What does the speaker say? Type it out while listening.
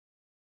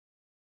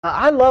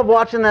I love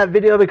watching that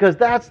video because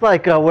that's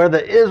like where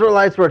the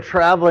Israelites were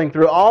traveling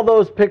through. All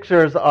those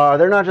pictures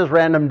they're not just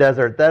random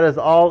desert. That is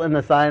all in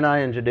the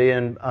Sinai and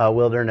Judean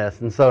wilderness.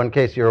 And so in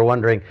case you were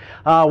wondering,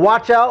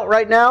 watch out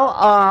right now.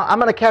 I'm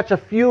going to catch a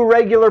few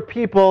regular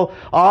people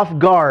off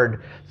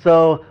guard.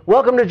 So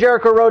welcome to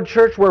Jericho Road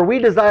Church, where we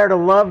desire to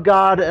love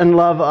God and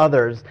love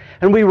others.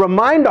 And we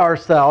remind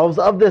ourselves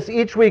of this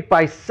each week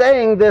by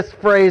saying this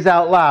phrase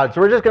out loud. So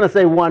we're just going to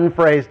say one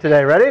phrase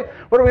today. Ready?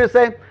 What are we going to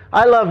say?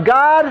 I love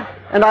God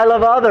and I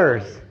love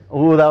others.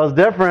 Ooh, that was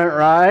different,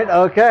 right?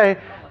 Okay.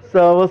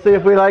 So we'll see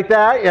if we like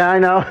that. Yeah, I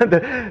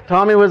know.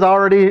 Tommy was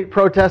already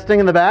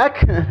protesting in the back.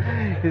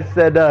 He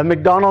said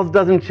McDonald's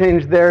doesn't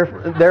change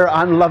their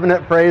I'm loving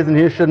it phrase, and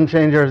you shouldn't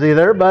change yours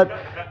either. But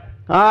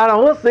I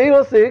don't know.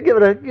 We'll see. Give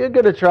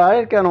it a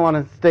try. I kind of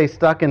want to stay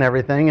stuck in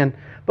everything.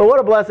 But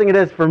what a blessing it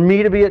is for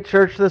me to be at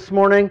church this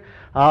morning.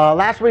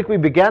 Last week we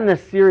began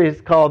this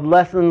series called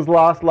Lessons,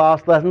 Lost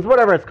Lessons,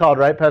 whatever it's called,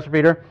 right, Pastor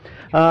Peter?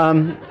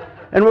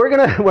 And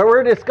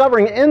we're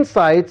discovering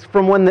insights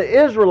from when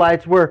the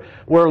Israelites were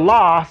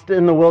lost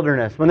in the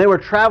wilderness, when they were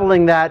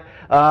traveling that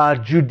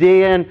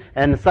Judean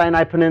and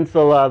Sinai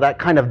Peninsula, that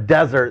kind of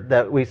desert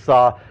that we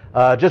saw,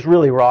 just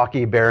really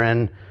rocky,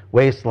 barren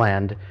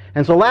wasteland.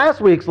 And so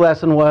last week's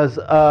lesson was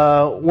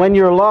when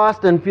you're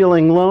lost and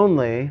feeling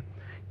lonely,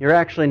 you're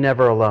actually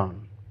never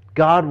alone.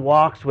 God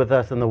walks with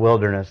us in the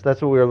wilderness.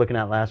 That's what we were looking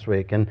at last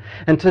week. And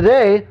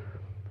today,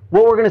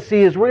 what we're going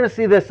to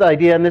see this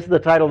idea, and this is the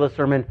title of the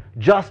sermon,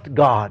 Just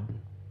God.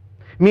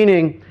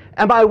 Meaning,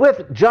 am I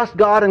with just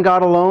God and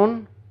God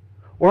alone?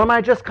 Or am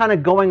I just kind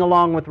of going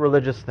along with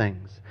religious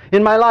things?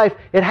 In my life,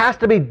 it has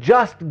to be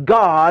just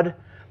God,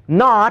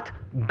 not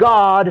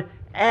God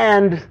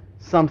and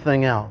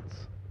something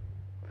else.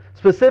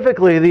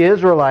 Specifically, the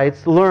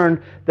Israelites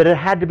learned that it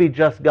had to be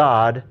just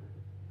God,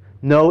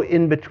 no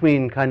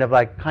in-between, kind of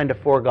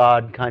for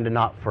God, kind of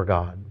not for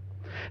God.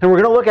 And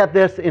we're going to look at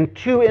this in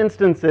two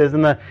instances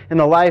in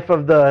the life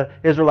of the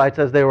Israelites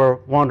as they were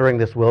wandering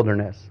this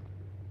wilderness.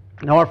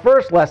 Now, our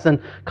first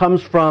lesson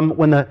comes from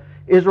when the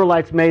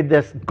Israelites made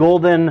this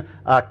golden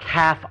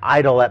calf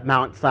idol at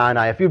Mount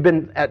Sinai. If you've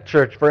been at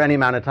church for any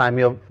amount of time,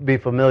 you'll be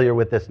familiar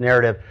with this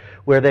narrative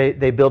where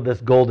they build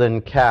this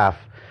golden calf.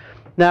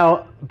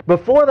 Now,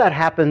 before that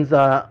happens,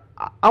 I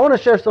want to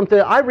share something.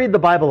 I read the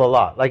Bible a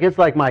lot. It's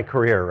like my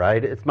career,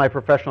 right? It's my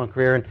professional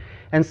career.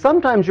 And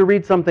sometimes you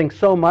read something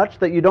so much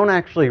that you don't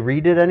actually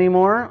read it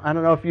anymore. I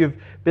don't know if you've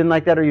been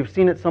like that or you've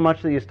seen it so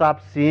much that you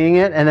stop seeing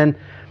it. And then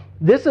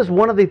this is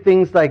one of the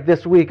things like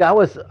this week.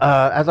 As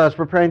I was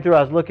preparing through,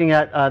 I was looking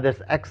at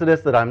this Exodus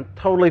that I'm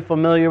totally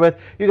familiar with.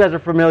 You guys are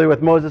familiar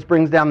with Moses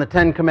brings down the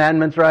 10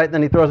 Commandments, right?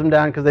 Then he throws them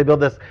down because they build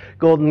this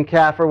golden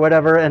calf or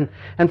whatever.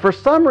 And for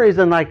some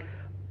reason,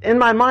 in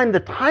my mind, the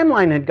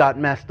timeline had got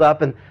messed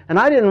up. And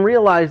I didn't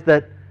realize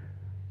that.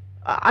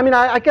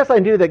 I guess I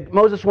knew that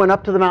Moses went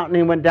up to the mountain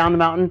and he went down the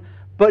mountain,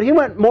 but he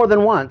went more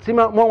than once. He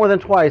went more than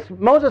twice.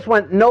 Moses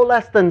went no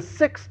less than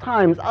 6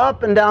 times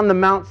up and down the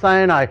Mount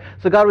Sinai.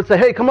 So God would say,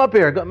 hey, come up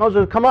here.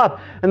 Moses would come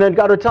up, and then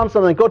God would tell him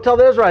something. Go tell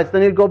the Israelites.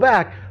 Then he'd go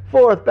back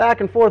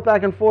and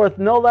forth,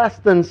 no less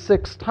than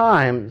 6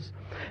 times.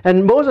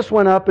 And Moses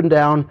went up and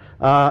down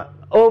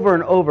over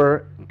and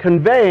over,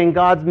 conveying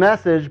God's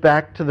message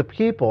back to the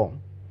people.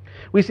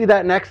 We see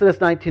that in Exodus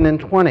 19 and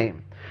 20.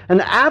 And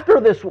after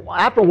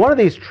one of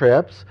these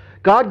trips,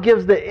 God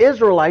gives the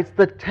Israelites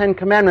the 10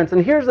 Commandments.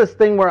 And here's this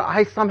thing where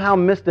I somehow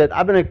missed it.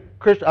 I'm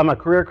a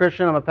career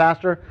Christian. I'm a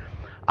pastor.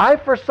 I,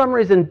 for some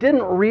reason,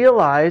 didn't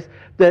realize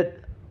that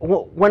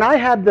when I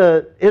had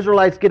the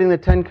Israelites getting the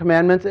 10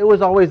 Commandments, it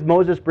was always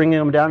Moses bringing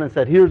them down and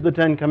said, here's the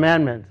 10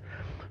 Commandments.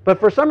 But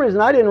for some reason,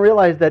 I didn't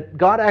realize that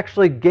God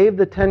actually gave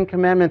the 10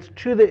 Commandments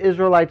to the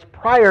Israelites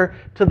prior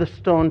to the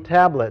stone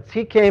tablets.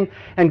 He came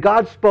and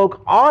God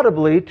spoke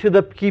audibly to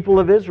the people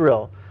of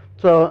Israel.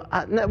 So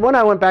when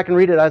I went back and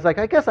read it, I was like,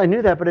 I guess I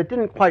knew that, but it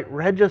didn't quite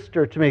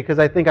register to me because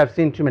I think I've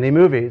seen too many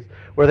movies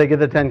where they get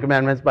the 10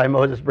 Commandments by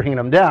Moses bringing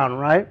them down,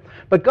 right?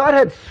 But God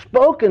had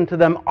spoken to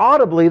them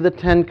audibly the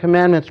 10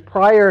 Commandments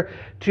prior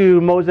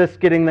to Moses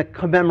getting the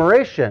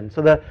commemoration.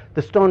 So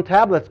the stone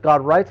tablets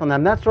God writes on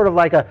them. That's sort of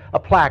like a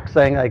plaque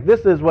saying,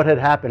 this is what had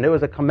happened. It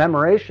was a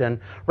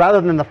commemoration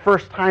rather than the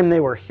first time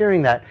they were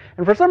hearing that.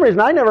 And for some reason,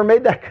 I never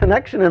made that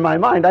connection in my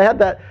mind. I had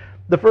that.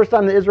 The first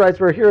time the Israelites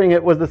were hearing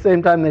it was the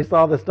same time they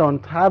saw the stone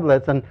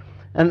tablets. And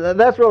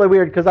that's really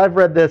weird because I've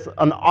read this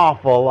an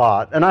awful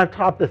lot. And I've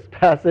taught this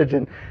passage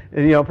and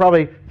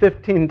probably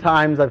 15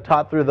 times I've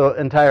taught through the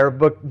entire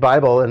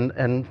Bible.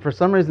 And for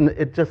some reason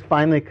it just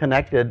finally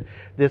connected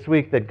this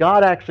week that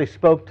God actually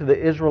spoke to the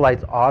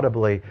Israelites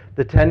audibly,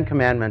 the 10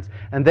 Commandments,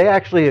 and they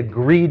actually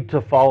agreed to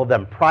follow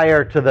them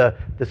prior to the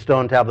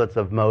stone tablets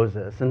of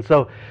Moses. And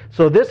so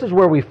this is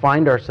where we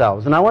find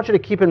ourselves. And I want you to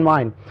keep in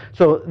mind,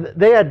 so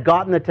they had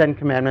gotten the 10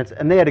 Commandments,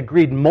 and they had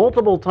agreed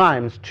multiple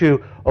times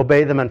to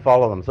obey them and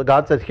follow them. So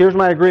God says, here's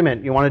my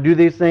agreement. You want to do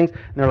these things?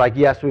 And they're like,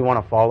 yes, we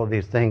want to follow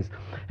these things.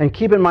 And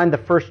keep in mind the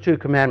first 2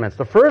 commandments.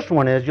 The first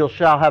one is, you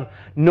shall have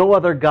no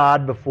other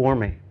God before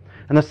me.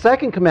 And the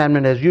second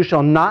commandment is, you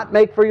shall not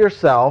make for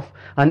yourself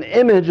an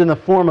image in the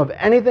form of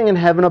anything in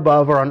heaven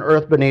above or on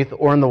earth beneath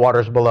or in the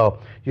waters below.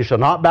 You shall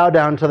not bow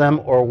down to them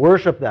or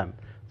worship them.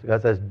 So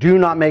God says, do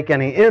not make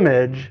any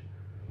image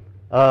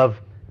of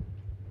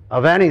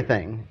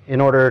anything in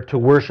order to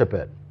worship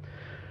it.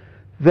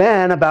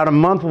 Then, about a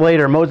month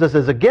later, Moses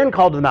is again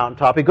called to the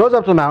mountaintop. He goes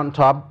up to the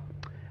mountaintop,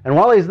 and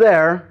while he's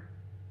there,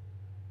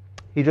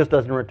 he just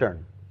doesn't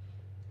return.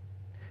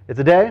 It's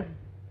a day,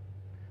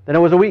 then it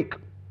was a week,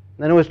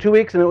 then it was 2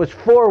 weeks, and it was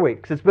 4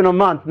 weeks. It's been a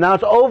month. Now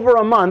it's over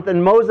a month,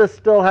 and Moses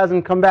still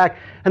hasn't come back.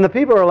 And the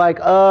people are like,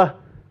 I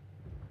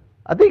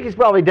think he's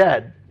probably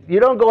dead. You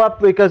don't go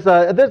up because,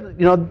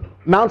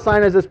 Mount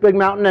Sinai is this big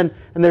mountain,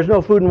 and there's no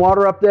food and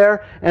water up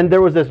there, and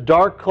there was this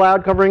dark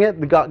cloud covering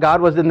it. God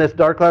was in this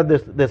dark cloud,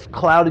 this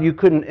cloud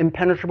that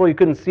impenetrable, you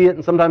couldn't see it,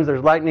 and sometimes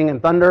there's lightning and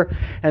thunder,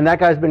 and that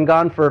guy's been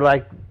gone for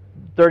like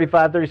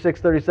 35, 36,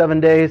 37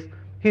 days.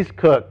 He's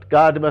cooked.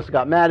 God must have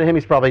got mad at him.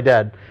 He's probably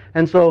dead.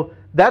 And so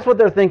that's what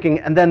they're thinking,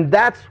 and then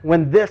that's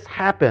when this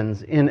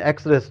happens in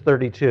Exodus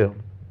 32.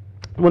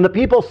 When the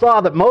people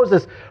saw that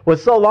Moses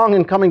was so long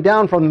in coming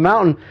down from the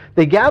mountain,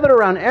 they gathered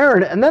around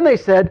Aaron, and then they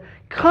said,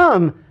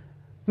 "Come,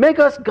 make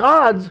us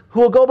gods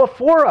who will go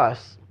before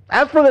us.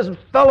 As for this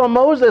fellow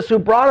Moses who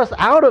brought us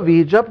out of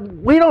Egypt,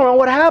 we don't know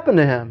what happened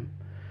to him."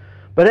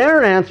 But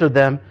Aaron answered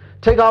them,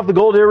 "Take off the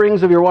gold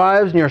earrings of your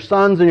wives and your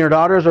sons and your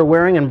daughters are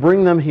wearing and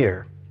bring them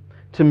here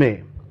to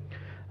me."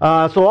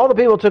 So all the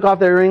people took off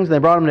their earrings and they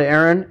brought them to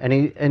Aaron, and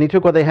he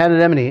took what they handed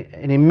him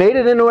and he made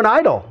it into an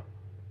idol,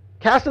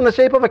 cast in the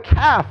shape of a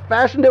calf,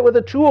 fashioned it with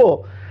a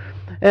tool.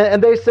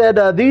 And they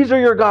said, "These are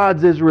your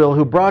gods, Israel,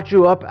 who brought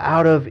you up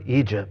out of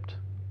Egypt."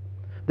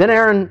 Then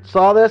Aaron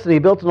saw this, and he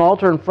built an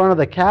altar in front of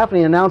the calf, and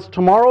he announced,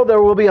 "Tomorrow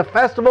there will be a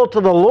festival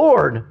to the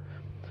Lord."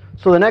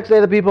 So the next day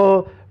the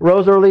people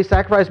rose early,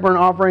 sacrificed burnt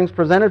offerings,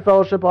 presented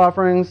fellowship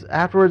offerings.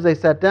 Afterwards they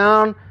sat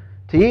down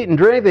to eat and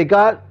drink. They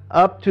got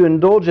up to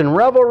indulge in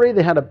revelry.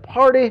 They had a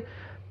party.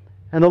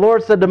 And the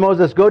Lord said to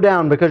Moses, "Go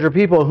down, because your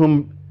people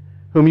whom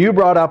you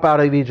brought up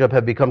out of Egypt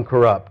have become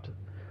corrupt.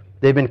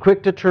 They've been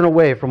quick to turn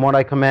away from what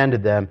I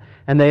commanded them,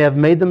 and they have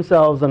made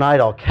themselves an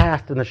idol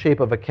cast in the shape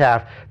of a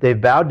calf.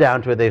 They've bowed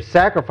down to it, they've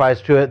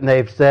sacrificed to it, and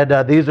they've said,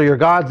 'These are your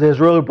gods,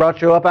 Israel, who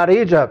brought you up out of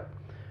Egypt.'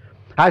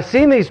 I've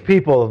seen these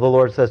people," the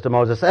Lord says to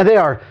Moses, "and they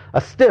are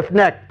a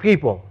stiff-necked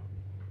people."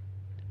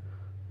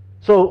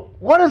 So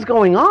what is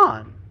going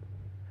on?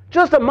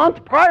 Just a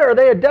month prior,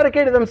 they had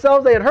dedicated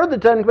themselves, they had heard the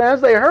Ten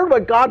Commandments, they heard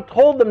what God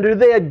told them to do,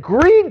 they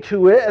agreed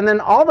to it, and then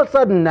all of a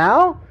sudden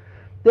now,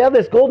 they have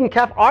this golden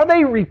calf. Are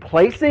they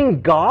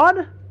replacing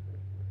God?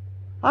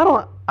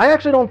 I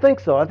actually don't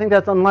think so. I think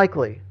that's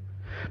unlikely.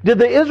 Did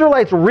the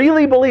Israelites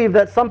really believe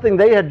that something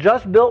they had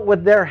just built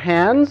with their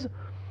hands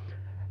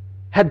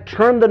had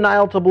turned the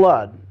Nile to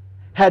blood,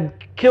 had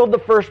killed the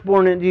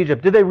firstborn in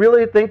Egypt? Did they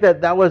really think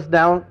that was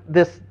now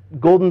this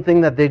golden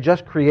thing that they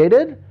just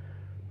created?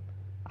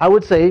 I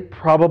would say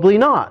probably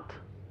not.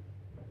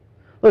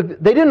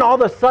 Look, they didn't all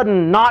of a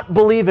sudden not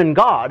believe in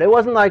God. It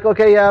wasn't like,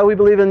 okay, yeah, we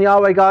believe in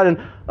Yahweh God, and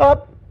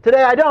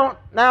today I don't.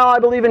 Now I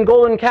believe in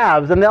golden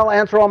calves, and they'll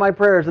answer all my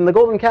prayers, and the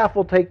golden calf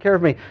will take care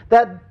of me.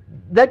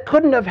 That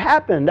couldn't have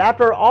happened.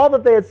 After all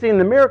that they had seen,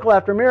 the miracle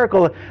after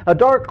miracle, a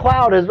dark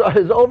cloud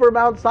is over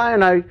Mount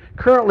Sinai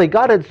currently.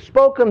 God had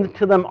spoken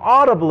to them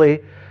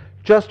audibly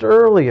just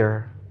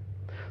earlier.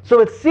 So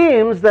it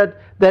seems that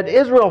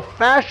Israel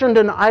fashioned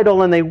an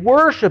idol and they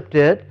worshipped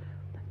it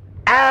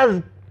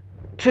as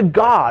to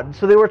God.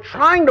 So they were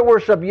trying to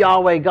worship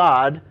Yahweh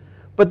God,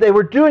 but they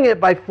were doing it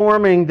by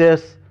forming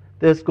this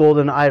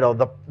golden idol.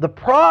 The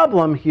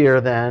problem here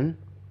then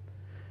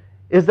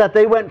is that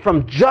they went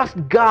from just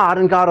God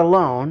and God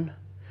alone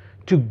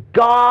to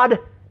God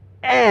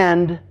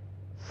and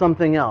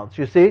something else.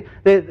 You see?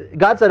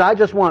 God said, "I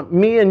just want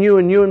me and you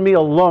and me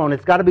alone.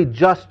 It's got to be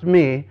just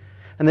me."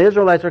 And the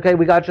Israelites, okay,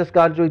 we got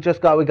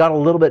a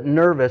little bit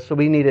nervous, so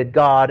we needed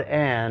God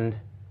and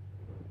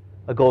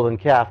a golden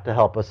calf to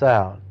help us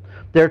out.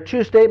 There are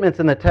two statements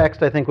in the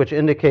text, I think, which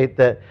indicate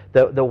that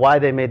why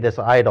they made this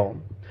idol.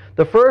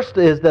 The first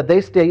is that they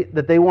state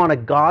that they want a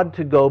God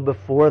to go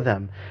before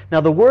them.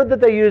 Now, the word that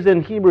they use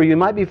in Hebrew, you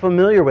might be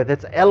familiar with.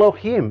 It's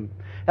Elohim.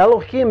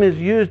 Elohim is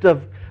used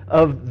of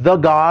the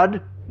God,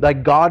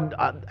 like God,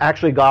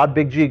 actually God,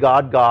 big G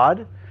God,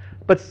 God.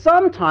 But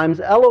sometimes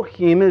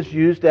Elohim is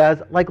used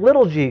as like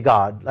little g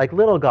God, like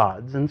little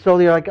gods. And so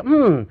they're like,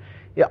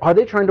 are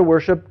they trying to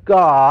worship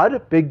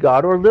God, big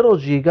God, or little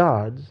g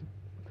gods?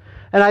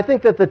 And I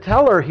think that the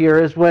teller here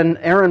is when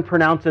Aaron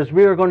pronounces,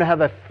 "We are going to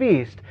have a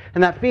feast."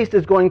 And that feast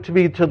is going to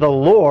be to the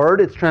Lord.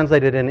 It's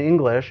translated in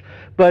English.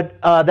 But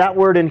that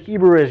word in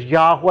Hebrew is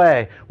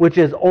Yahweh, which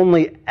is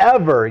only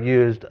ever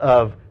used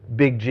of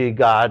big G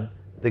God,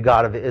 the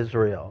God of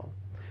Israel.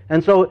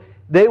 And so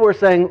they were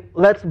saying,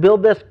 let's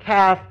build this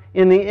calf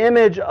in the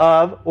image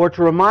of, or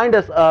to remind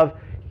us of,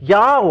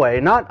 Yahweh,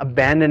 not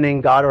abandoning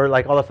God, or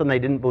like all of a sudden they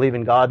didn't believe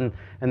in God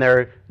and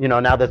they're,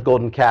 now this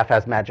golden calf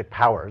has magic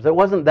powers. It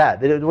wasn't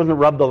that. It wasn't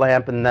rub the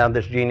lamp and now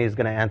this genie is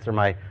going to answer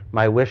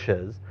my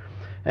wishes.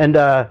 And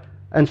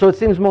And so it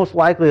seems most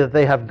likely that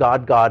they have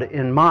God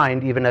in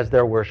mind even as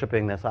they're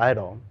worshiping this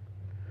idol.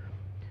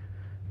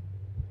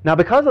 Now,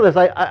 because of this,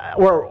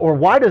 or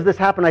why does this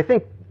happen? I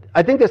think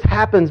this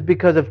happens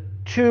because of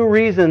two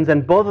reasons,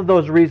 and both of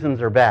those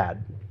reasons are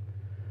bad.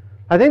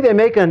 I think they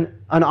make an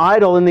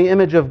idol in the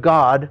image of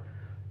God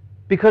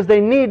because they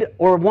need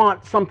or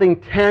want something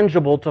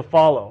tangible to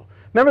follow.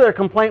 Remember, their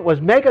complaint was,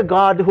 make a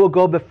God who will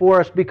go before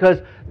us,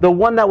 because the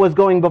one that was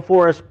going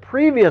before us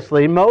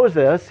previously,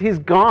 Moses, he's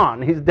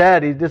gone, he's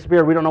dead, he's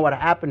disappeared, we don't know what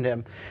happened to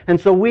him. And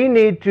so we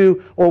need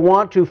to, or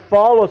want to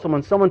follow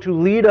someone to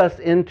lead us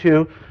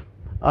into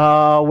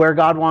where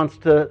God wants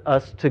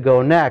us to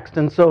go next.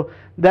 And so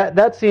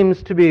that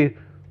seems to be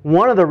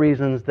one of the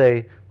reasons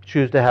they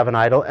choose to have an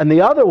idol. And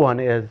the other one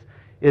is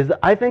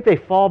I think they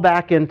fall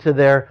back into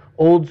their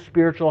old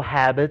spiritual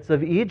habits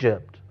of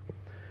Egypt.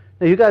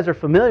 Now, you guys are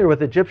familiar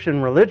with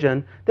Egyptian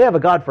religion. They have a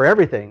god for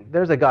everything.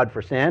 There's a god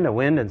for sand and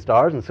wind and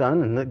stars and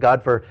sun, and a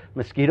god for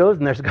mosquitoes,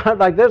 and there's a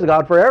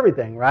god for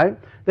everything, right?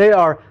 They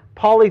are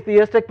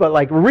polytheistic, but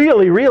like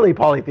really, really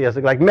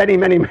polytheistic, like many,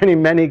 many, many,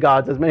 many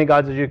gods, as many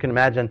gods as you can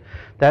imagine.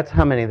 That's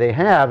how many they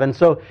have. And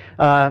so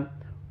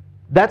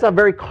that's a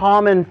very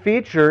common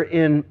feature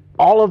in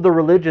all of the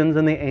religions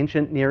in the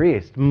ancient Near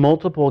East,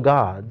 multiple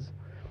gods.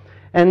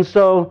 And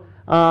so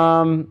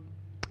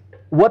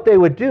what they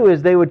would do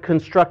is they would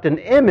construct an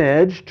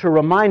image to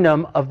remind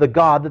them of the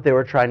God that they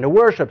were trying to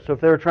worship. So if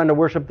they were trying to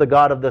worship the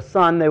God of the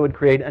sun, they would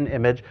create an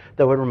image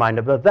that would remind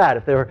them of that.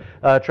 If they were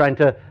trying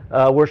to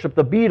worship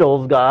the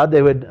Beatles God,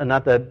 they would,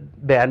 not the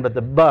band, but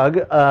the bug,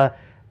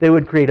 they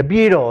would create a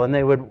beetle, and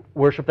they would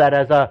worship that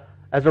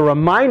as a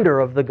reminder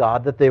of the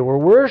God that they were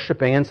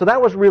worshiping. And so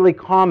that was really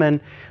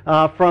common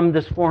from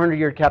this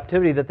 400-year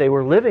captivity that they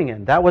were living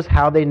in. That was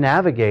how they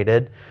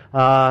navigated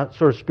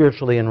sort of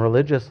spiritually and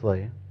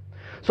religiously.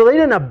 So they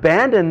didn't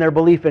abandon their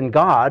belief in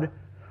God.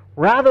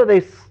 Rather,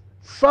 they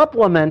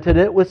supplemented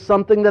it with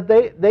something that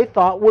they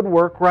thought would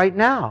work right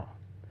now.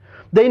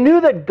 They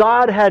knew that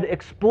God had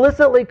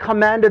explicitly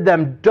commanded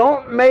them,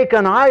 don't make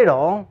an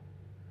idol,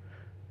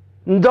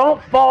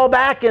 don't fall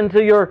back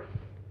into your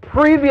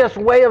previous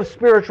way of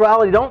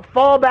spirituality, don't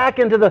fall back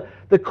into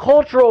the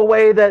cultural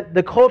way that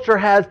the culture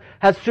has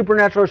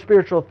supernatural or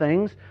spiritual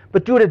things,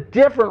 but do it a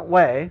different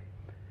way.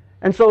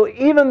 And so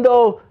even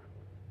though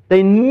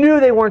they knew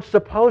they weren't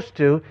supposed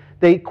to,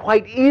 they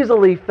quite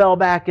easily fell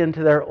back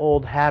into their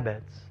old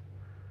habits.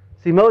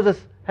 See, Moses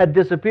had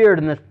disappeared,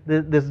 and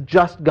this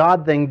just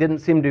God thing didn't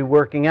seem to be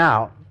working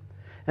out.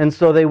 And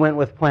so they went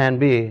with plan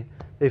B.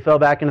 They fell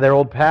back into their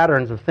old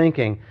patterns of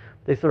thinking.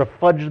 They sort of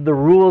fudged the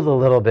rules a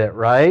little bit,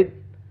 right?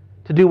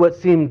 To do what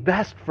seemed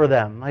best for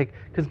them. Like,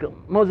 because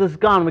Moses is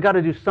gone, we got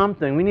to do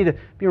something. We need to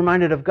be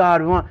reminded of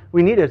God.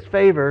 We need His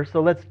favor,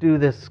 so let's do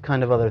this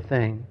kind of other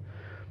thing.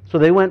 So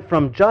they went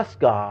from just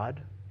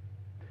God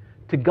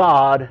to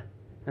God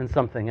and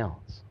something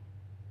else.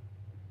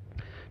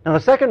 Now, the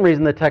second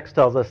reason the text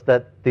tells us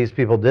that these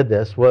people did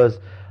this was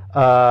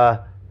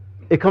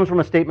it comes from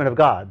a statement of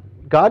God.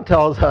 God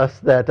tells us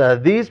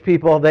that these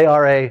people, they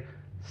are a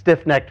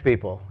stiff-necked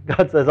people.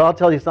 God says, I'll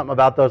tell you something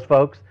about those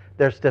folks.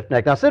 They're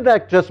stiff-necked. Now,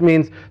 stiff-necked just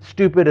means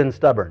stupid and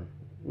stubborn.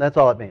 That's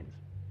all it means.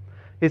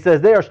 He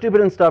says they are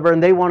stupid and stubborn.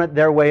 They want it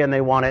their way, and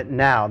they want it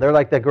now. They're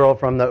like the girl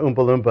from the Oompa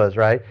Loompas,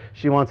 right?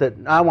 She wants it,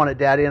 I want it,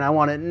 Daddy, and I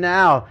want it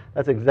now.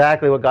 That's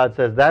exactly what God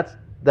says. That's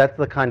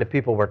the kind of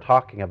people we're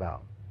talking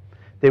about.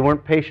 They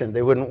weren't patient.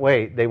 They wouldn't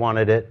wait. They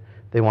wanted it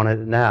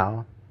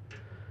now.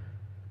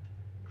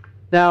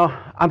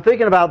 Now, I'm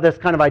thinking about this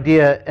kind of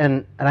idea,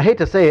 and I hate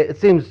to say it, it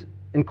seems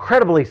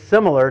incredibly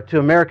similar to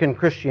American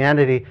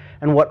Christianity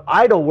and what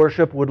idol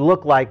worship would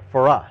look like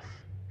for us.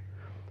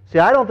 See,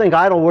 I don't think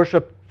idol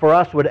worship for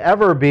us would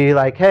ever be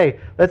like, hey,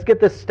 let's get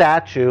this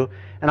statue,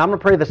 and I'm going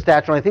to pray the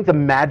statue, and I think the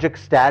magic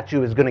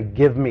statue is going to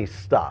give me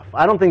stuff.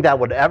 I don't think that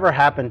would ever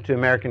happen to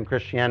American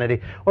Christianity,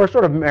 or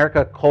sort of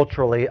America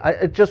culturally.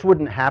 It just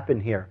wouldn't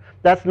happen here.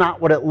 That's not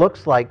what it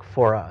looks like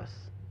for us.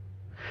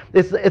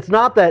 It's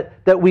not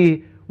that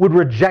we would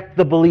reject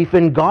the belief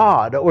in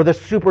God or the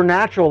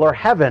supernatural or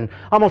heaven.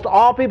 Almost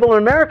all people in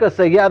America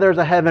say, yeah, there's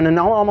a heaven, and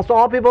almost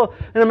all people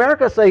in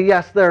America say,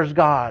 yes, there's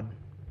God.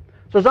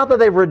 So it's not that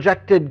they've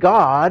rejected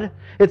God,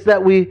 it's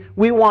that we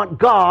want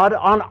God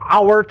on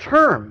our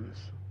terms.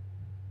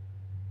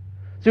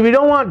 See, we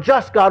don't want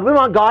just God, we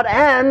want God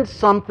and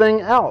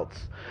something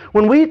else.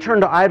 When we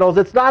turn to idols,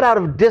 it's not out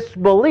of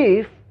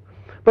disbelief,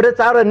 but it's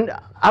out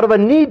of a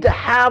need to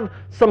have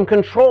some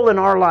control in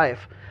our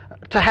life,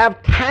 to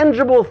have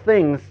tangible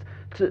things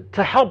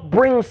to help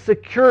bring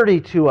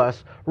security to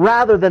us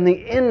rather than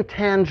the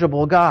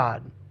intangible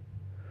God.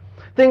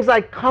 Things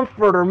like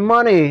comfort or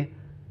money.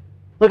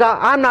 Look,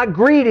 I'm not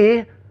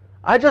greedy.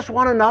 I just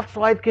want enough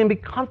so I can be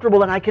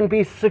comfortable and I can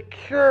be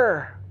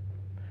secure.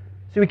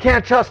 See, we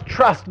can't just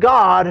trust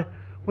God.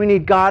 We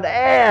need God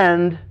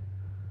and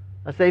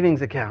a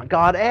savings account,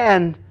 God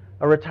and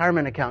a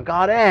retirement account,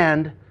 God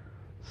and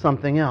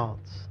something else.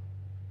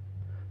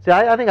 See,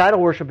 I think idol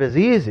worship is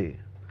easy.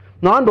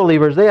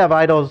 Non-believers, they have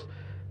idols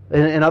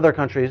in other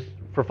countries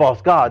for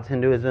false gods,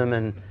 Hinduism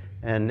and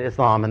and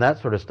Islam and that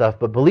sort of stuff.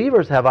 But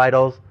believers have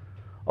idols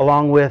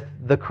along with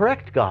the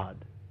correct God.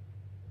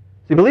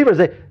 See, believers,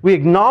 we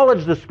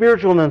acknowledge the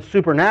spiritual and the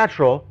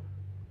supernatural,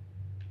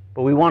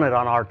 but we want it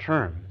on our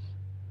terms.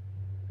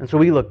 And so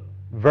we look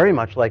very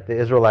much like the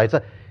Israelites.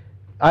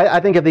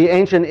 I think if the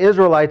ancient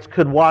Israelites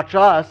could watch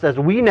us as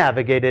we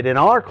navigated in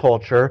our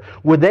culture,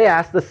 would they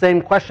ask the same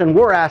question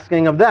we're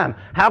asking of them?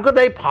 How could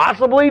they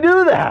possibly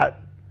do that?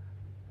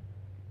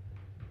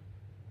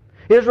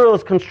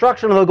 Israel's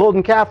construction of the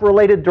golden calf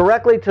related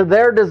directly to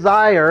their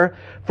desire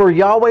for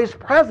Yahweh's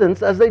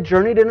presence as they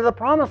journeyed into the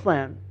Promised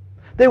Land.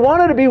 They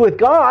wanted to be with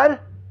God,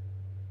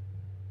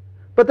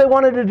 but they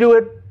wanted to do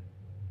it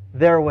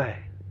their way,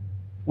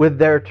 with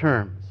their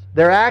terms.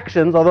 Their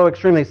actions, although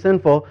extremely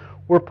sinful,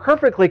 were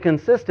perfectly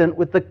consistent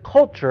with the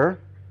culture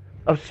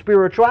of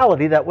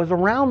spirituality that was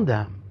around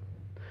them.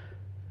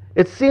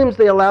 It seems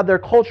they allowed their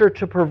culture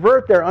to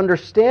pervert their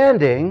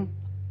understanding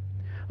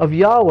of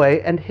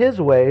Yahweh and His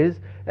ways,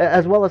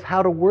 as well as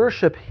how to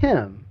worship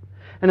Him.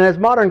 And as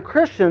modern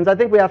Christians, I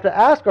think we have to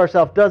ask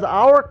ourselves, does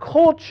our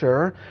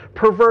culture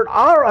pervert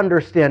our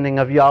understanding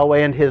of Yahweh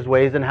and His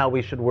ways and how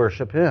we should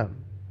worship Him?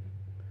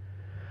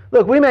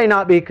 Look, we may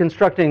not be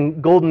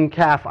constructing golden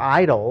calf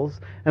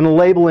idols and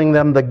labeling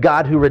them the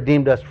God who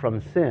redeemed us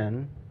from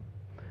sin,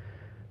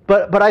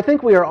 but I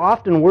think we are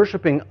often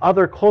worshiping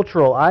other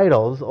cultural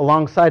idols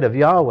alongside of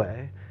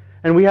Yahweh,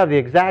 and we have the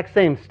exact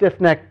same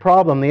stiff-necked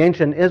problem the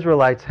ancient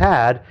Israelites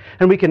had,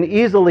 and we can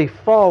easily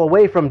fall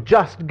away from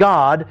just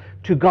God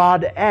to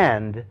God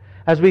and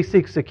as we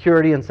seek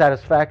security and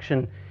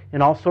satisfaction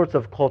in all sorts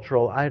of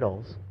cultural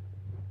idols.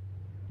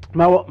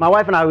 My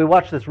wife and I, we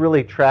watched this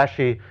really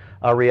trashy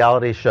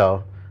reality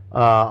show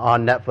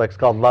on Netflix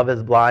called Love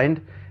is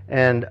Blind,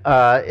 and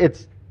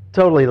it's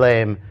totally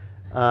lame.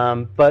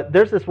 But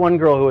there's this one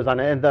girl who was on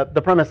it, and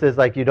the premise is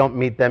like you don't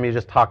meet them, you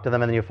just talk to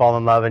them, and then you fall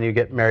in love, and you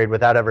get married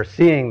without ever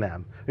seeing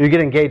them. Or you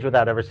get engaged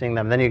without ever seeing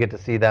them, and then you get to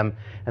see them,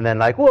 and then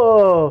like,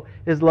 whoa,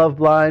 is love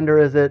blind, or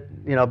is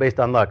it,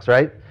 based on looks,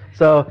 right?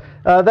 So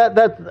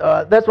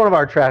that's one of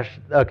our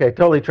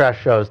totally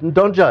trash shows.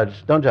 Don't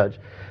judge.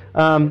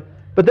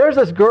 But there's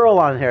this girl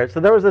on here. So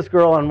there was this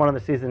girl on one of the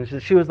seasons.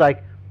 She was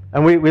like,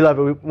 and we love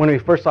it. When we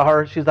first saw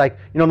her, she's like,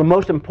 the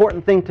most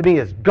important thing to me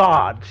is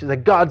God. She's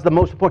like, God's the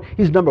most important.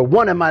 He's number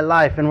one in my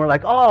life. And we're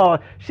like, oh,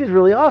 she's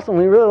really awesome.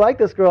 We really like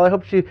this girl. I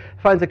hope she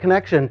finds a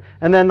connection.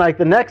 And then like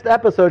the next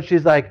episode,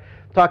 she's like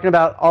talking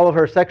about all of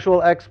her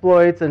sexual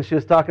exploits. And she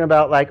was talking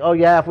about like, oh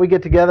yeah, if we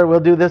get together, we'll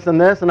do this and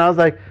this. And I was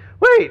like,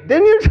 wait,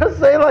 didn't you just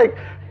say like,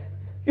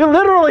 you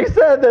literally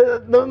said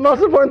that the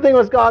most important thing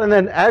was God, and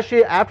then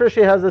after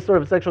she has this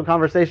sort of sexual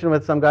conversation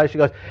with some guy, she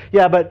goes,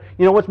 yeah, but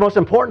what's most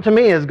important to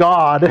me is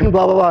God, and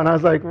blah, blah, blah. And I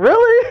was like,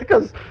 really?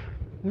 Because,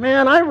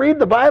 man, I read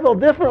the Bible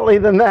differently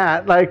than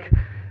that. Like,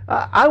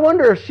 I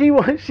wonder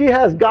if she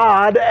has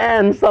God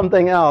and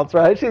something else,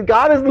 right?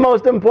 God is the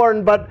most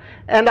important,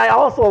 and I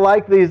also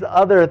like these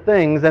other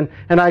things, and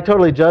I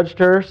totally judged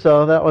her,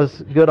 so that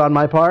was good on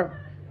my part.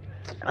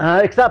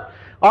 Except,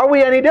 are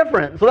we any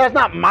different? So that's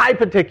not my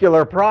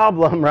particular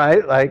problem,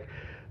 right?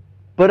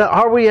 But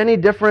are we any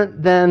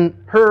different than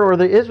her or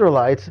the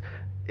Israelites?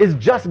 Is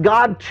just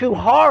God too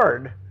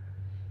hard?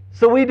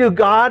 So we do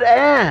God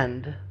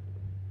and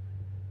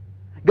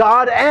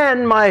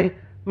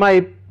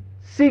my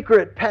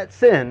secret pet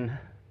sin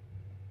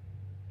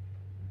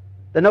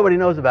that nobody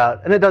knows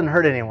about, and it doesn't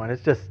hurt anyone.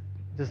 It's just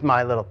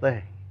my little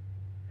thing.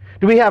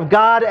 Do we have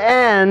God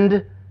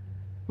and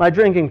my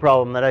drinking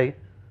problem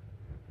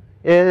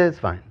it's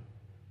fine?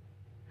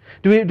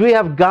 Do we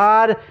have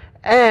God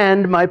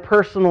and my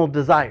personal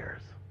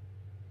desires?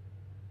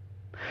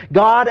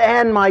 God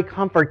and my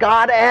comfort?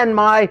 God and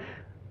my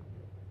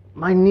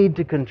need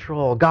to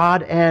control?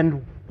 God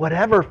and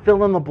whatever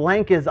fill in the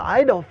blank is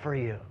idol for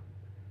you?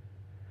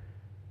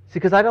 See,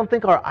 because I don't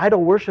think our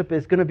idol worship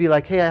is going to be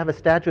like, hey, I have a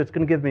statue, it's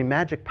going to give me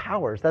magic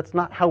powers. That's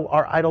not how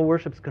our idol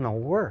worship is going to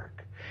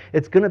work.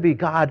 It's going to be,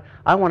 God,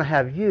 I want to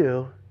have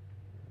you,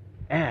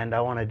 and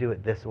I want to do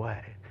it this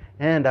way.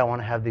 And I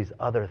want to have these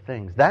other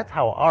things. That's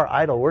how our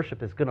idol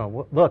worship is going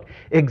to look,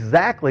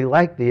 exactly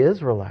like the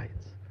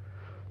Israelites.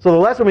 So the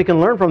lesson we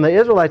can learn from the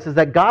Israelites is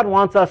that God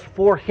wants us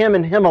for Him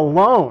and Him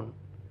alone.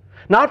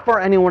 Not for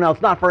anyone else,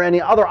 not for any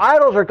other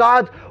idols or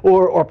gods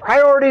or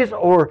priorities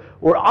or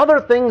other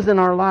things in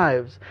our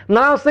lives. And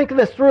I was thinking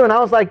this through, and I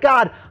was like,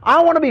 God,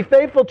 I want to be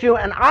faithful to you,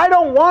 and I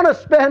don't want to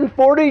spend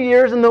 40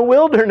 years in the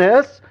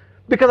wilderness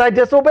because I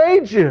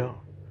disobeyed you.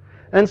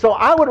 And so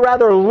I would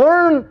rather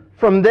learn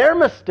from their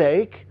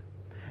mistake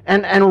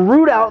and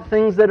root out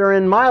things that are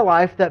in my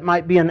life that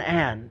might be an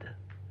and.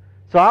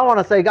 So I want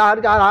to say,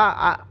 God,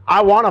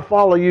 I want to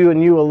follow you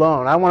and you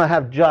alone. I want to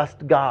have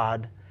just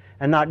God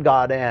and not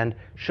God and.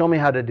 Show me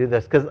how to do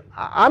this. Because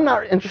I'm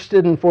not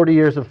interested in 40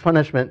 years of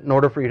punishment in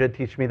order for you to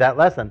teach me that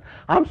lesson.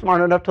 I'm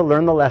smart enough to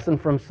learn the lesson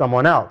from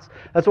someone else.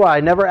 That's why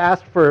I never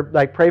asked for,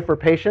 pray for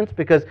patience,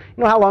 because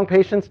you know how long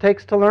patience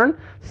takes to learn?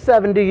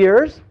 70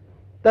 years.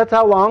 That's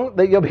how long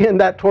that you'll be in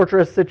that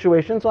torturous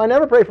situation. So I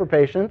never pray for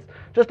patience,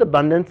 just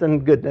abundance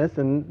and goodness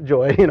and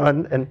joy,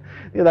 and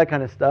that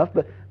kind of stuff.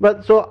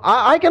 But so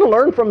I can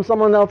learn from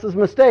someone else's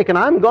mistake, and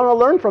I'm going to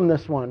learn from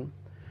this one.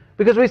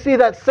 Because we see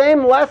that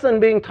same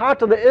lesson being taught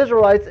to the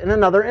Israelites in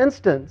another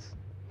instance.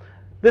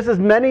 This is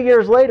many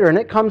years later, and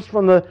it comes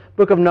from the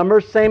book of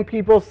Numbers, same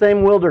people,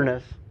 same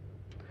wilderness.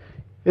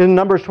 In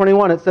Numbers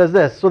 21, it says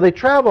this. So they're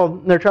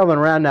traveling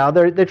around now.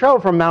 They travel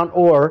from Mount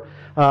Or.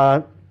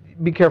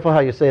 Be careful how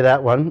you say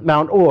that one.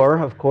 Mount Or,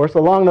 of course,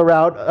 along the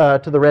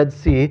route to the Red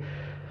Sea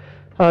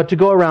to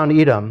go around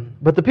Edom.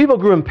 But the people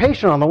grew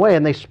impatient on the way,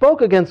 and they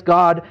spoke against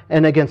God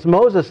and against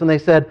Moses, and they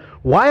said,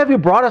 "Why have you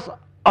brought us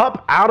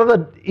up out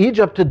of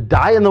Egypt to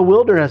die in the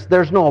wilderness?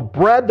 There's no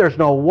bread, there's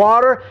no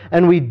water,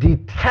 and we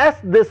detest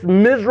this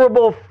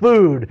miserable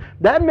food."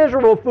 That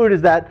miserable food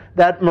is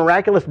that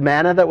miraculous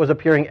manna that was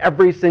appearing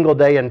every single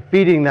day and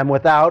feeding them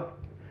without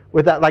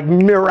like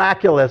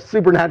miraculous,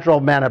 supernatural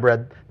manna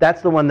bread.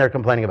 That's the one they're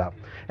complaining about.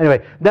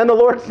 Anyway, then the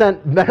Lord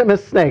sent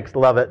venomous snakes,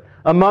 love it,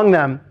 among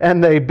them,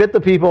 and they bit the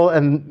people,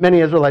 and many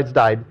Israelites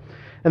died.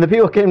 And the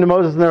people came to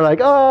Moses, and they're like,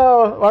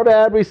 "Oh, our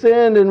bad, we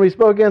sinned, and we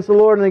spoke against the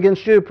Lord and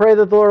against you. Pray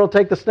that the Lord will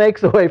take the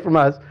snakes away from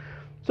us."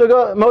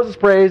 So Moses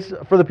prays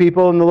for the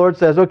people, and the Lord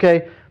says,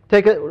 "Okay,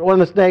 take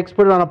one of the snakes,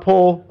 put it on a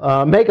pole,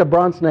 make a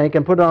bronze snake,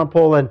 and put it on a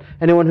pole, and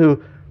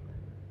anyone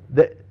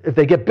if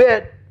they get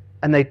bit,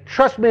 and they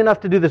trust me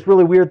enough to do this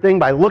really weird thing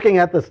by looking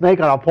at the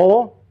snake on a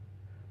pole,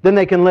 then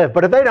they can live.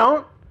 But if they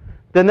don't,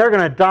 then they're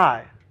going to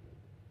die.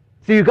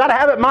 So you've got to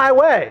have it my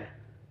way.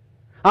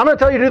 I'm going to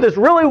tell you to do this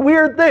really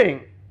weird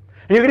thing.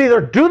 And you can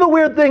either do the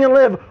weird thing and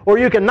live, or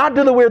you can not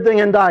do the weird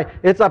thing and die.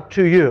 It's up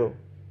to you."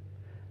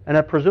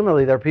 And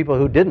presumably there are people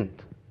who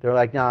didn't. They're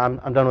like, "No,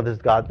 I'm done with this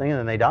God thing," and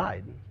then they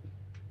died.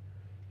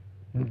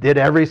 Did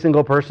every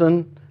single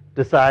person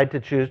decide to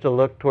choose to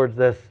look towards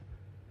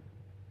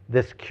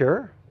this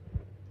cure?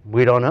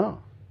 We don't know.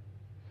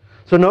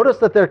 So notice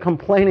that they're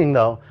complaining,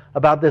 though,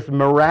 about this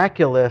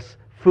miraculous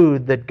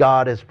food that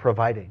God is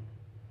providing.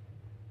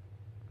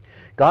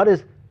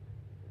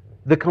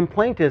 The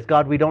complaint is,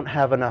 "God, we don't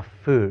have enough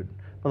food."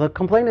 Well, the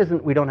complaint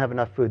isn't we don't have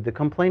enough food. The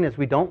complaint is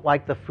we don't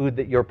like the food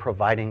that you're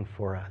providing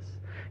for us.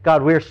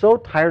 God, we're so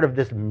tired of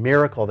this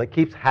miracle that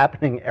keeps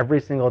happening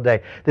every single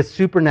day, this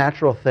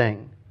supernatural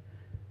thing.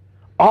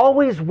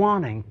 Always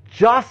wanting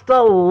just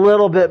a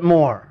little bit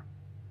more.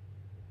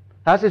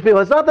 That's these people.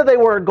 It's not that they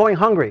were going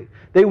hungry.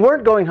 They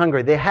weren't going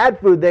hungry. They had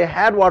food. They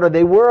had water.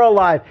 They were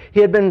alive. He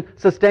had been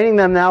sustaining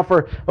them now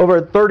for over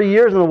 30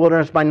 years in the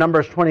wilderness by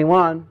Numbers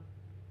 21.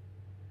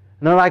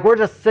 And they're like, "We're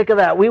just sick of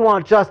that. We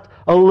want just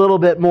a little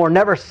bit more,"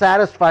 never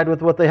satisfied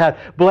with what they had,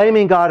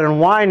 blaming God and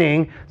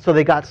whining, so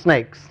they got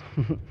snakes.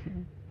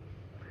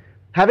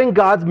 Having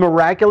God's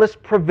miraculous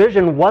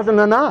provision wasn't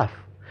enough.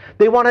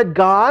 They wanted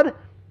God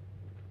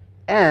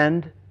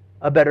and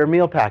a better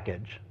meal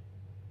package,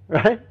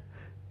 right?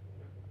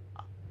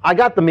 I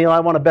got the meal, I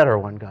want a better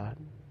one, God.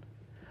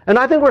 And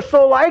I think we're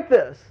so like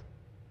this.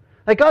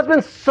 Like, God's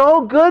been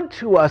so good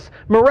to us,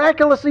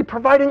 miraculously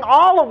providing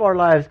all of our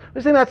lives.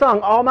 We sing that song,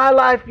 "All my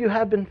life you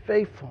have been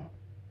faithful."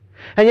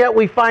 And yet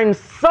we find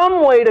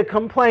some way to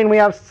complain. We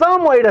have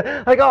some way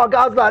to, like, "Oh,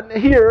 God's not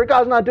here.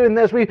 God's not doing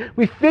this."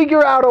 We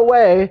figure out a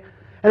way,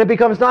 and it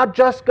becomes not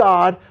just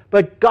God,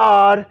 but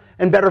God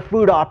and better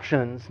food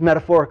options,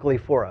 metaphorically,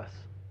 for us.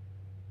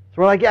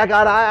 So we're like, "Yeah,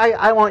 God,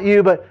 I want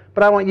you, but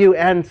I want you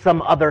and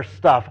some other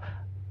stuff."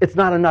 It's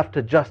not enough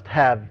to just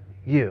have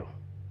you.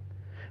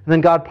 And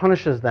then God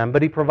punishes them,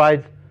 but He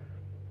provides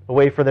a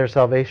way for their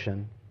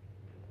salvation.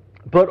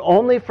 But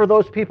only for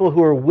those people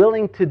who are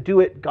willing to do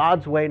it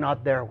God's way,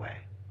 not their way.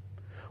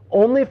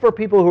 Only for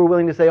people who are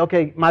willing to say,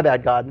 "Okay, my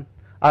bad, God.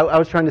 I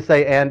was trying to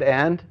say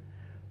and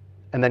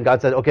then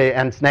God said, "Okay,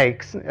 and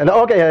snakes." And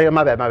 "Okay,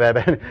 my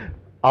bad.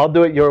 I'll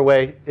do it your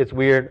way. It's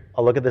weird.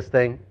 I'll look at this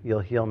thing. You'll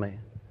heal me."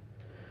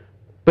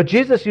 But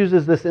Jesus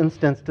uses this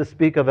instance to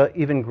speak of an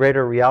even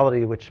greater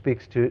reality which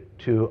speaks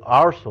to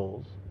our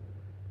souls.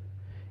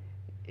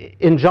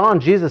 In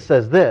John, Jesus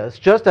says this,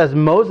 "Just as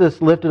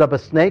Moses lifted up a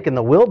snake in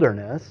the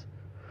wilderness,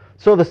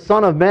 so the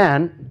Son of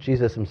Man,"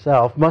 Jesus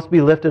Himself, "must be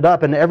lifted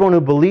up, and everyone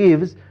who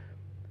believes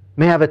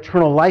may have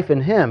eternal life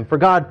in Him. For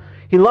God,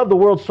 He loved the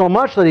world so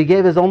much that He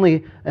gave His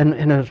only and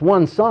His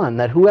one Son,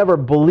 that whoever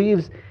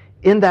believes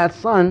in that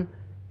Son,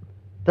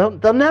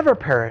 they'll never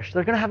perish.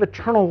 They're going to have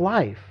eternal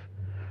life.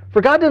 For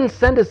God didn't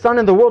send His Son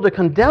into the world to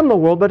condemn the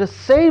world, but to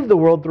save the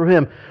world through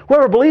Him.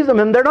 Whoever believes in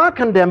Him, they're not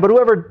condemned, but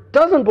whoever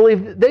doesn't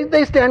believe,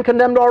 they stand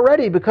condemned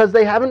already, because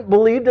they haven't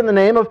believed in the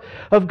name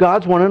of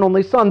God's one and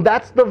only Son."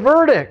 That's the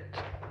verdict.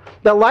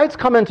 That light's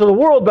come into the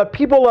world, but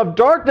people love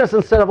darkness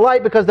instead of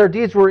light because their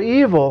deeds were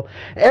evil.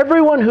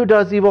 Everyone who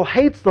does evil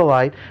hates the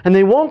light, and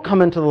they won't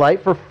come into the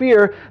light for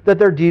fear that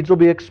their deeds will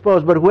be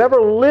exposed. But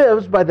whoever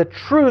lives by the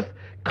truth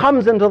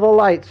comes into the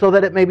light, so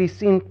that it may be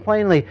seen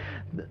plainly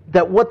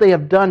that what they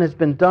have done has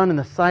been done in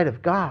the sight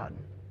of God.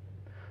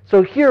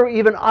 So here,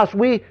 even us,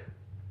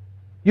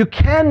 you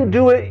can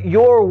do it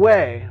your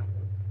way.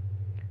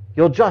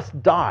 You'll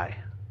just die.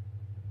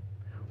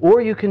 or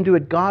you can do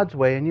it God's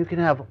way and you can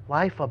have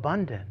life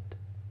abundant.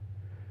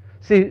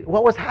 See,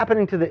 what was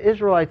happening to the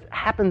Israelites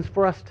happens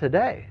for us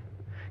today.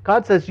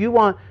 God says,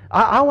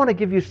 I want to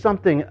give you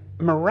something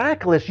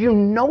miraculous. You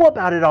know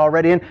about it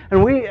already.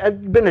 And we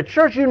have been to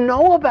church, you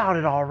know about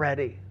it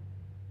already.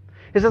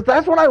 He says,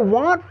 that's what I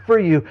want for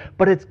you,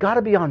 but it's got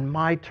to be on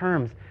my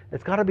terms.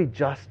 It's got to be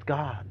just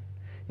God.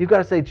 You've got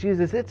to say,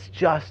 Jesus, it's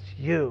just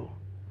you.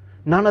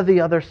 None of the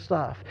other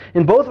stuff.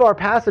 In both of our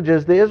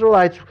passages, the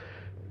Israelites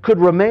could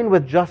remain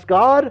with just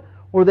God,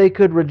 or they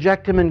could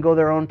reject Him and go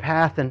their own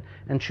path and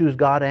choose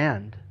God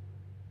and.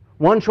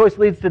 One choice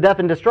leads to death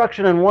and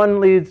destruction, and one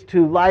leads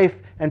to life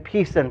and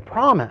peace and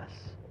promise.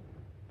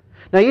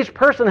 Now, each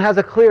person has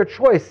a clear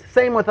choice.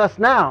 Same with us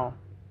now.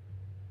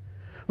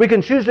 We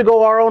can choose to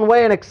go our own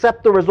way and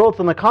accept the results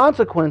and the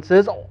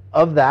consequences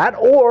of that,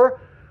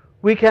 or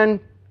we can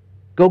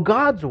go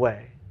God's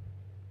way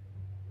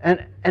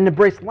and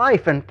embrace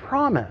life and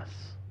promise.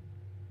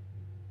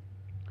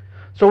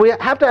 So we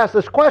have to ask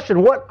this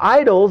question: what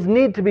idols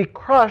need to be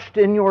crushed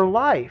in your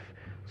life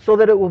so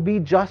that it will be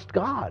just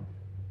God?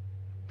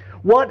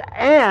 What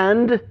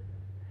and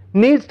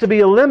needs to be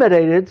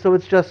eliminated so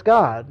it's just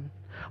God?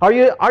 Are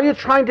you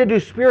trying to do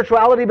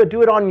spirituality but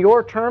do it on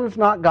your terms,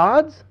 not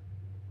God's?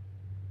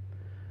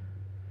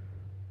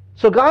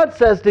 So God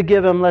says to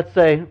give him, let's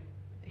say,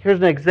 here's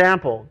an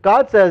example.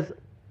 God says,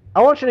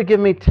 I want you to give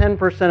me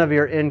 10% of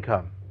your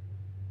income.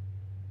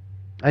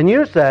 And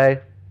you say,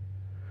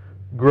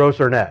 gross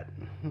or net.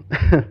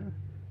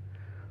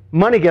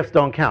 Money gifts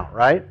don't count,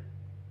 right?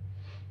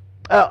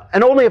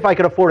 And only if I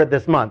could afford it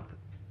this month.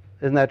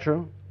 Isn't that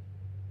true?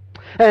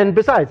 And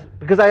besides,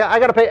 because I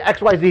got to pay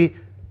XYZ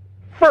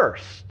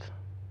first.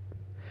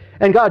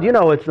 And God, you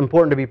know it's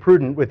important to be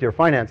prudent with your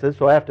finances,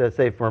 so I have to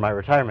save for my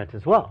retirement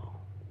as well.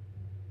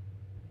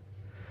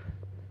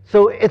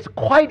 So it's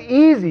quite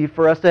easy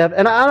for us to have,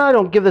 and I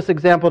don't give this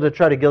example to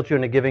try to guilt you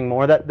into giving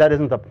more. That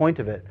isn't the point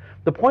of it.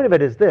 The point of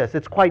it is this.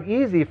 It's quite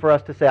easy for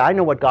us to say, I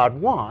know what God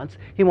wants.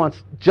 He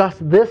wants just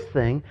this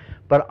thing,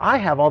 but I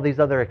have all these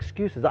other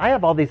excuses. I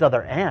have all these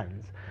other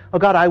ands. Oh,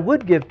 God, I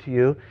would give to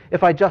you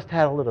if I just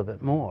had a little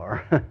bit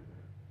more.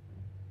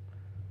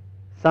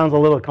 Sounds a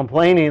little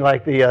complaining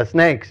like the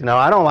snakes. You know,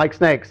 I don't like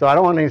snakes, so I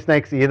don't want any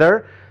snakes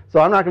either. So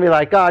I'm not going to be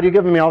like, God, you're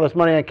giving me all this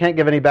money, I can't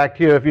give any back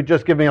to you. If you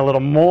just give me a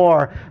little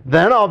more,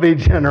 then I'll be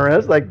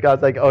generous. Like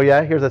God's like, oh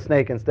yeah, here's a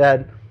snake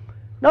instead.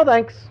 No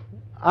thanks.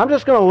 I'm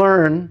just going to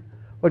learn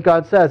what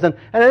God says. And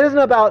it isn't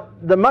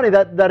about the money.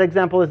 That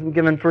example isn't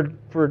given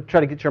for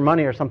try to get your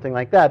money or something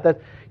like that.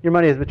 That your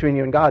money is between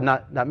you and God,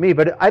 not me.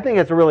 But I think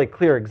it's a really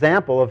clear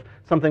example of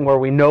something where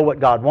we know what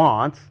God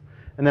wants,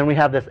 and then we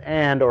have this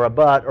and or a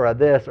but or a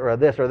this or a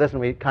this or this,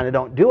 and we kind of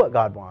don't do what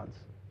God wants.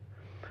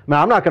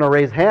 Now, I'm not going to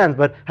raise hands,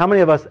 but how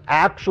many of us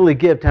actually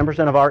give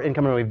 10% of our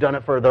income, and we've done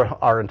it for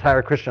our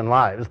entire Christian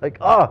lives? Like,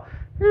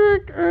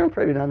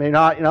 maybe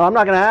not. You know, I'm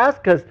not going to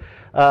ask because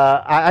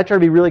I try to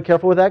be really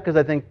careful with that because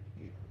I think,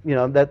 you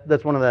know,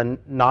 that's one of the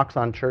knocks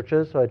on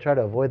churches. So I try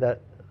to avoid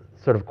that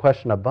sort of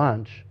question a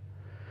bunch.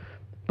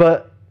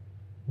 But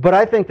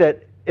I think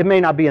that it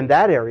may not be in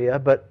that area,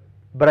 but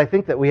I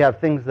think that we have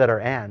things that are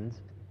ands.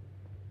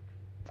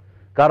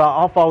 God,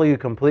 I'll follow you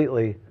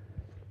completely.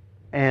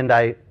 And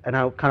I kind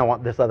of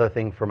want this other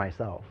thing for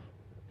myself.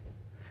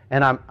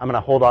 And I'm going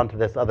to hold on to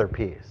this other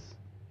piece.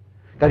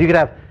 God, you could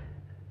have,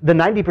 the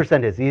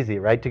 90% is easy,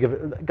 right? To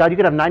give, God, you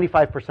could have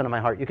 95% of my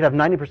heart. You could have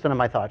 90% of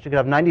my thoughts. You could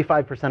have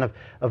 95%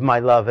 of my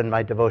love and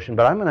my devotion.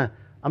 But I'm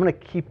going to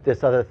keep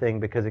this other thing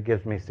because it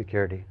gives me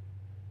security.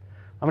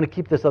 I'm going to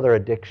keep this other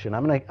addiction.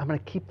 I'm going to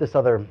keep this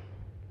other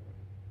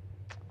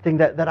thing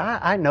that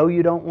I know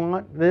you don't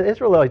want. The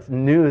Israelites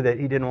knew that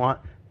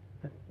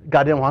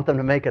God didn't want them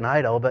to make an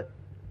idol, but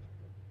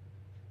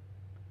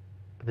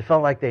they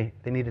felt like they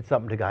needed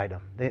something to guide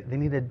them. They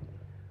needed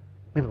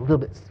maybe a little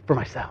bit for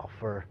myself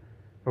or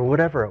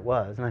whatever it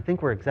was. And I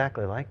think we're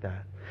exactly like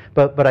that.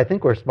 But I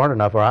think we're smart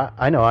enough, or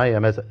I know I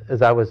am,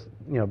 as I was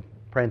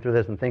praying through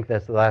this and think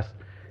this the last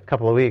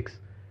couple of weeks.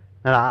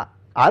 And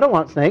I don't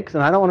want snakes,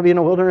 and I don't want to be in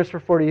a wilderness for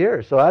 40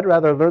 years. So I'd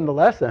rather learn the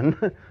lesson,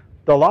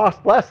 the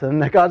lost lesson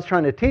that God's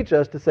trying to teach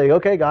us to say,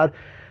 okay, God,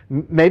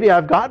 maybe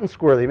I've gotten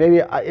squirrely. Maybe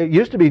it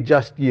used to be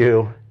just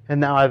you. And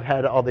now I've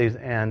had all these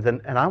ands,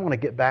 and I want to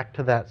get back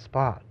to that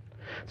spot.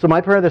 So my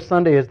prayer this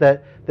Sunday is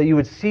that you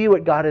would see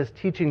what God is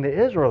teaching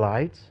the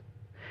Israelites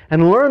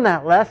and learn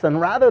that lesson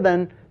rather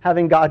than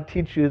having God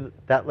teach you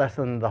that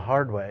lesson the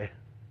hard way.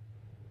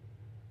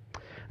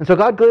 And so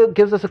God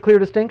gives us a clear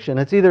distinction.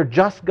 It's either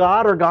just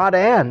God or God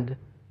and,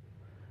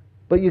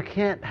 but you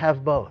can't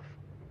have both.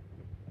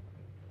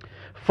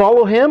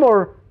 Follow Him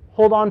or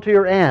hold on to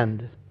your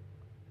and.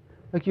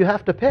 Like you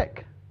have to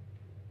pick.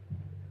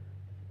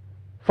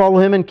 Follow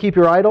Him and keep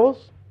your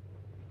idols.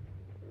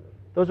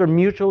 Those are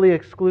mutually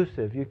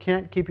exclusive. You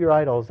can't keep your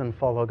idols and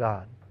follow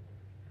God.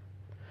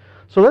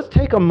 So let's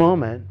take a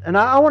moment, and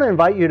I want to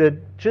invite you to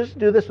just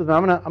do this with me.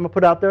 I'm going to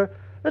put out there.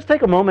 Let's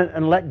take a moment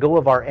and let go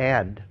of our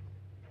and.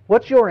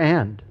 What's your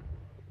and?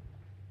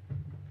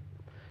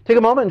 Take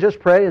a moment and just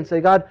pray and say,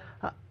 God,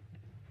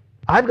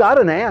 I've got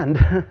an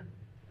and.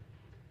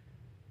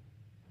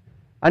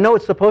 I know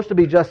it's supposed to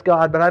be just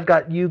God, but I've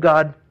got you,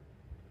 God,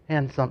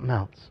 and something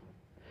else.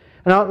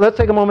 And now let's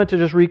take a moment to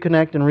just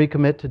reconnect and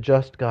recommit to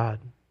just God.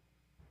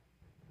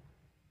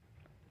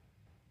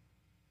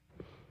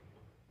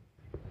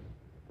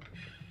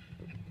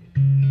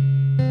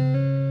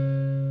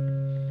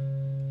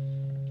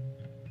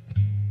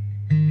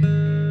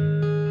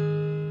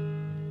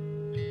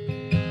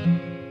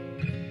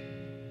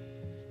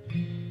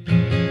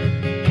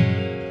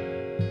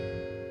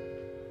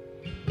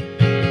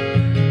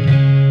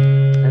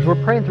 As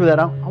we're praying through that,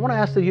 I want to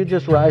ask that you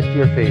just rise to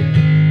your feet.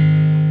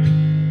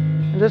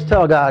 And just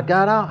tell God,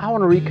 God, I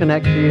want to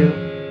reconnect to you.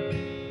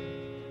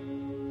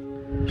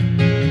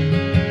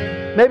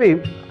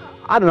 Maybe,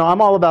 I don't know, I'm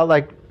all about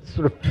like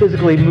sort of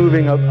physically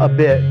moving a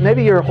bit.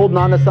 Maybe you're holding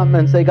on to something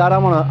and say, God, I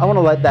want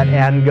to let that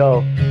hand go.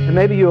 And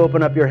maybe you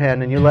open up your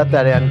hand and you let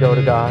that hand go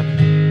to God.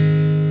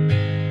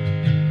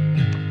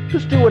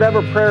 Just do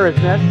whatever prayer is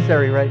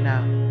necessary right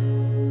now.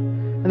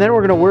 And then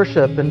we're going to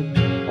worship, and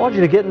I want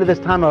you to get into this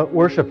time of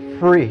worship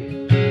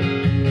free.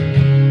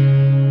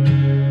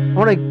 I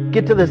want to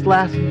get to this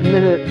last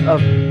minute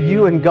of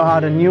you and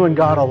God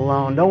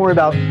alone. Don't worry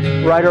about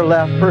right or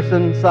left,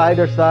 person, side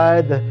or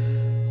side, the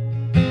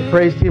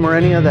praise team or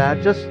any of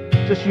that. Just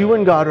you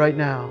and God right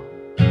now.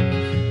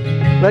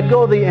 Let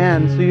go of the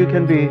end so you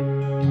can be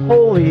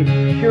wholly,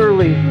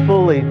 purely,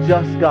 fully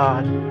just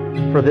God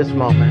for this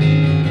moment.